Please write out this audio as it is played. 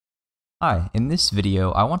Hi, in this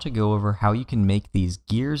video I want to go over how you can make these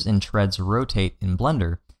gears and treads rotate in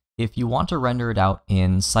Blender if you want to render it out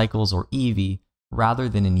in Cycles or Eevee rather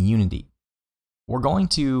than in Unity. We're going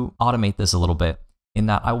to automate this a little bit in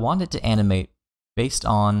that I want it to animate based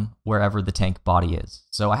on wherever the tank body is.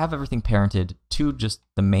 So I have everything parented to just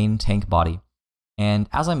the main tank body, and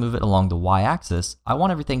as I move it along the y-axis, I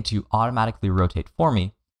want everything to automatically rotate for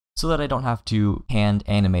me so that I don't have to hand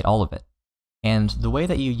animate all of it. And the way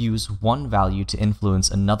that you use one value to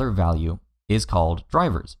influence another value is called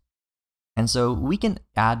drivers. And so we can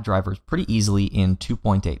add drivers pretty easily in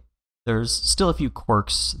 2.8. There's still a few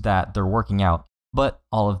quirks that they're working out, but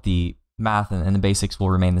all of the math and the basics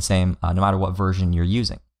will remain the same no matter what version you're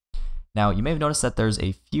using. Now, you may have noticed that there's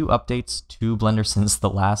a few updates to Blender since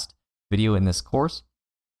the last video in this course,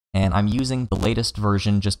 and I'm using the latest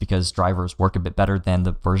version just because drivers work a bit better than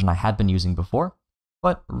the version I had been using before.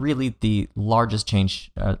 But really, the largest change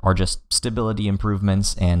are just stability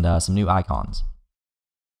improvements and some new icons.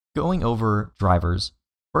 Going over drivers,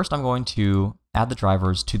 first I'm going to add the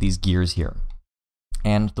drivers to these gears here.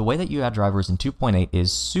 And the way that you add drivers in 2.8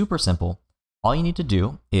 is super simple. All you need to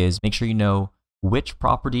do is make sure you know which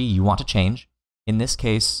property you want to change. In this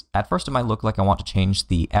case, at first it might look like I want to change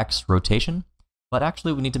the X rotation, but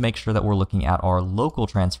actually we need to make sure that we're looking at our local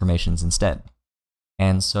transformations instead.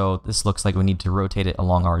 And so this looks like we need to rotate it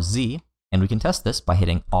along our Z, and we can test this by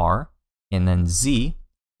hitting R, and then Z,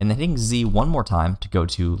 and then hitting Z one more time to go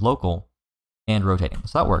to local, and rotating.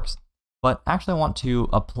 So that works. But actually I want to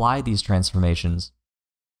apply these transformations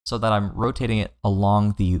so that I'm rotating it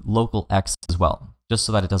along the local X as well, just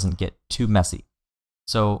so that it doesn't get too messy.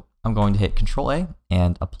 So I'm going to hit Control A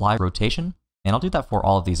and apply rotation, and I'll do that for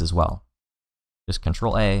all of these as well. Just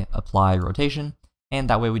Control A, apply rotation, and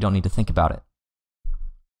that way we don't need to think about it.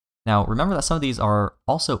 Now, remember that some of these are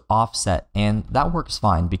also offset, and that works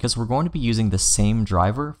fine because we're going to be using the same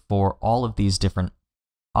driver for all of these different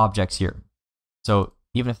objects here. So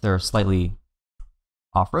even if they're slightly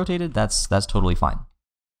off-rotated, that's totally fine.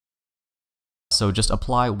 So just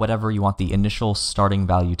apply whatever you want the initial starting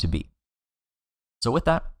value to be. So with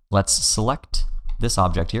that, let's select this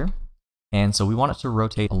object here. And so we want it to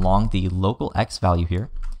rotate along the local X value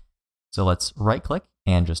here. So let's right-click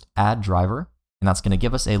and just add driver. And that's going to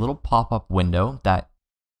give us a little pop-up window that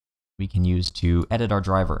we can use to edit our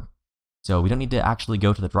driver. So we don't need to actually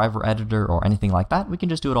go to the driver editor or anything like that. We can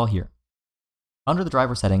just do it all here. Under the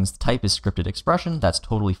driver settings, the type is scripted expression. That's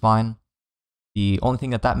totally fine. The only thing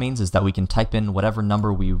that means is that we can type in whatever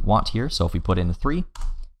number we want here. So if we put in 3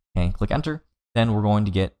 and click enter, then we're going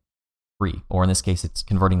to get 3. Or in this case, it's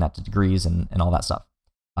converting that to degrees and all that stuff.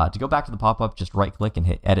 To go back to the pop-up, just right-click and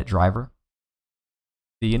hit edit driver.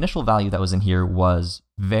 The initial value that was in here was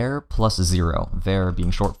var plus 0, var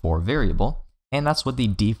being short for variable, and that's what the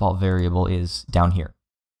default variable is down here.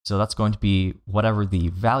 So that's going to be whatever the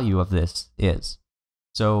value of this is.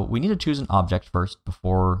 So we need to choose an object first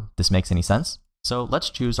before this makes any sense. So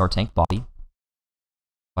let's choose our tank body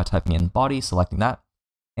by typing in body, selecting that,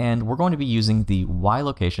 and we're going to be using the Y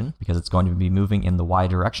location because it's going to be moving in the Y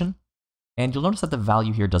direction. And you'll notice that the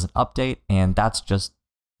value here doesn't update, and that's just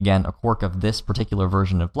again, a quirk of this particular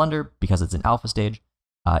version of Blender because it's an alpha stage.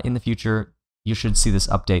 In the future, you should see this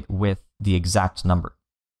update with the exact number.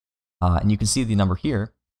 And you can see the number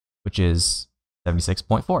here, which is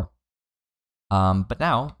 76.4. But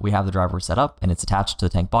now we have the driver set up and it's attached to the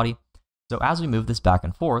tank body. So as we move this back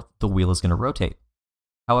and forth, the wheel is going to rotate.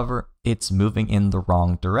 However, it's moving in the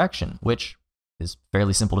wrong direction, which is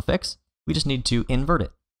fairly simple to fix. We just need to invert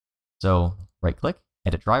it. So right-click,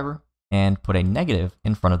 edit driver, and put a negative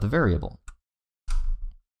in front of the variable.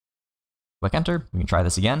 Click enter, we can try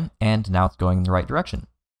this again, and now it's going in the right direction.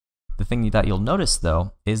 The thing that you'll notice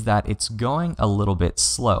though is that it's going a little bit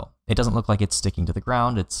slow. It doesn't look like it's sticking to the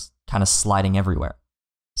ground, it's kind of sliding everywhere.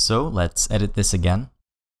 So let's edit this again.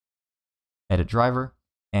 Edit driver,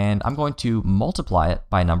 and I'm going to multiply it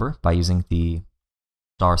by a number by using the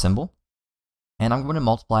star symbol, and I'm going to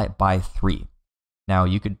multiply it by 3. Now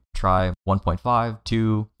you could try 1.5,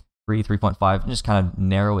 2, 3, 3.5, and just kind of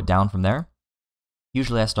narrow it down from there.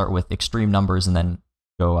 Usually I start with extreme numbers and then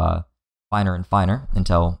go finer and finer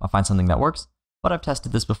until I find something that works. But I've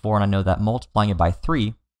tested this before and I know that multiplying it by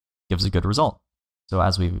 3 gives a good result. So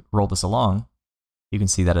as we roll this along, you can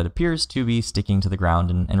see that it appears to be sticking to the ground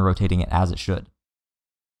and rotating it as it should.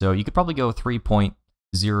 So you could probably go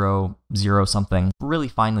 3.00 something, really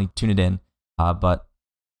finely tune it in, but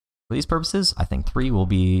for these purposes, I think 3 will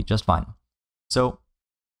be just fine. So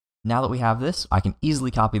now that we have this, I can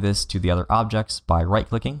easily copy this to the other objects by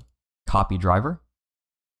right-clicking, copy driver,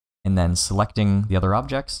 and then selecting the other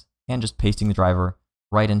objects and just pasting the driver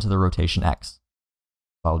right into the rotation X.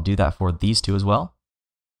 I'll do that for these two as well.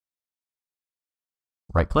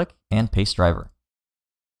 Right click and paste driver.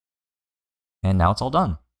 And now it's all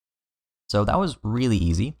done. So that was really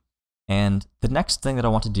easy. And the next thing that I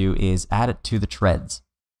want to do is add it to the treads.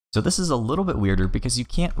 So this is a little bit weirder because you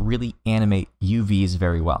can't really animate UVs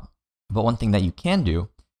very well. But one thing that you can do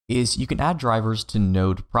is you can add drivers to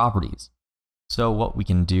node properties. So what we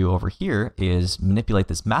can do over here is manipulate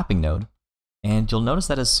this mapping node. And you'll notice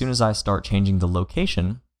that as soon as I start changing the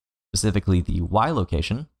location, specifically the Y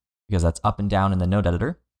location, because that's up and down in the node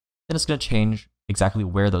editor, then it's going to change exactly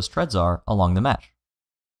where those treads are along the mesh.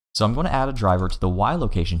 So I'm going to add a driver to the Y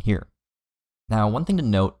location here. Now, one thing to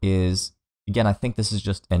note is, again, I think this is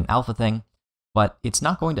just an alpha thing, but it's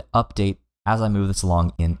not going to update as I move this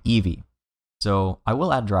along in Eevee. So I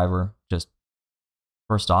will add driver just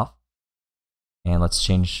first off, and let's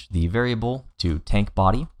change the variable to tank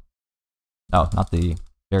body. Oh, not the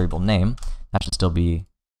variable name. That should still be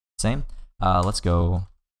the same. Let's go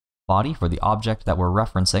body for the object that we're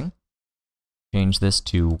referencing. Change this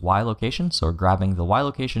to Y location. So we're grabbing the Y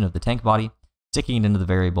location of the tank body, sticking it into the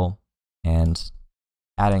variable, and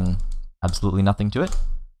adding absolutely nothing to it.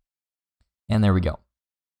 And there we go.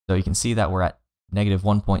 So you can see that we're at negative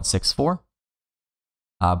 1.64.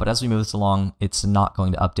 But as we move this along, it's not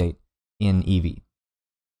going to update in Eevee,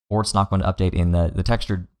 or it's not going to update in the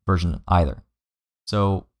textured version either.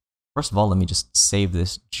 So first of all, let me just save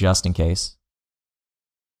this just in case.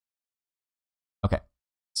 Okay,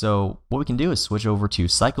 so what we can do is switch over to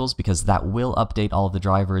cycles because that will update all of the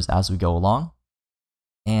drivers as we go along.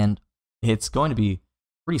 And it's going to be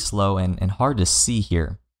pretty slow and hard to see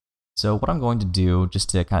here. So what I'm going to do, just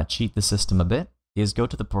to kind of cheat the system a bit, is go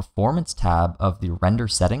to the Performance tab of the Render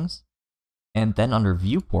Settings, and then under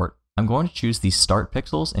Viewport, I'm going to choose the Start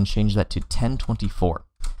Pixels and change that to 1024.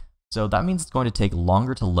 So that means it's going to take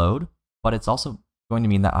longer to load, but it's also going to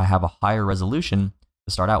mean that I have a higher resolution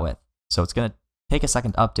to start out with. So it's going to take a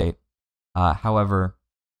second to update. However,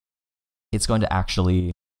 it's going to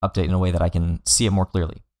actually update in a way that I can see it more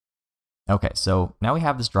clearly. Okay, so now we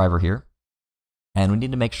have this driver here, and we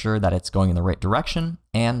need to make sure that it's going in the right direction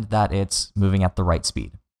and that it's moving at the right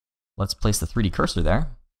speed. Let's place the 3D cursor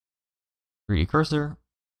there. 3D cursor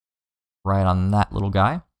right on that little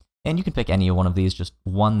guy. And you can pick any one of these, just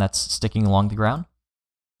one that's sticking along the ground.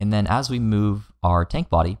 And then as we move our tank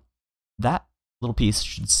body, that little piece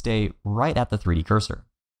should stay right at the 3D cursor.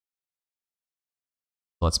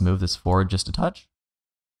 So let's move this forward just a touch.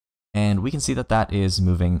 And we can see that that is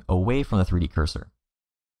moving away from the 3D cursor.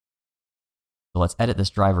 So let's edit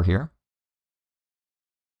this driver here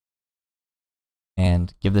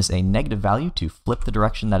and give this a negative value to flip the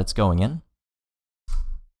direction that it's going in.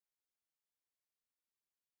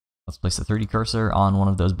 Let's place the 3D cursor on one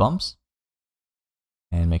of those bumps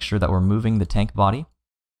and make sure that we're moving the tank body.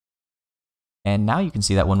 And now you can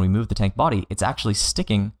see that when we move the tank body, it's actually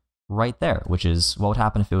sticking right there, which is what would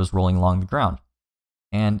happen if it was rolling along the ground.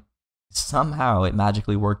 And somehow it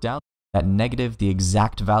magically worked out that negative, the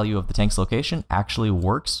exact value of the tank's location, actually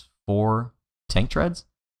works for tank treads.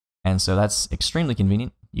 And so that's extremely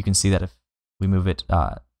convenient. You can see that if we move it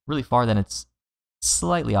really far, then it's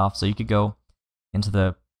slightly off. So you could go into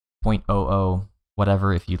the 0.00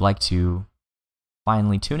 whatever if you'd like to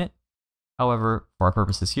finely tune it. However, for our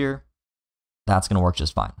purposes here, that's going to work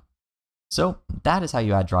just fine. So that is how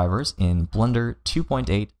you add drivers in Blender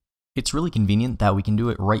 2.8. It's really convenient that we can do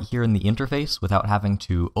it right here in the interface without having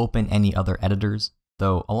to open any other editors.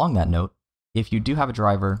 Though along that note, if you do have a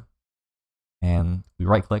driver and we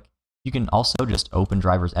right click, you can also just open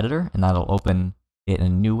drivers editor and that'll open it in a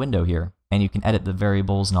new window here. And you can edit the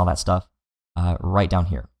variables and all that stuff right down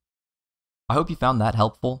here. I hope you found that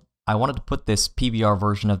helpful. I wanted to put this PBR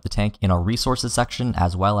version of the tank in our resources section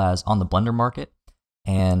as well as on the Blender market.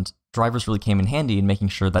 And drivers really came in handy in making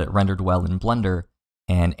sure that it rendered well in Blender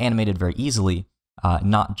and animated very easily,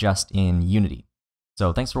 not just in Unity.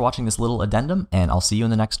 So thanks for watching this little addendum, and I'll see you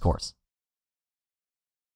in the next course.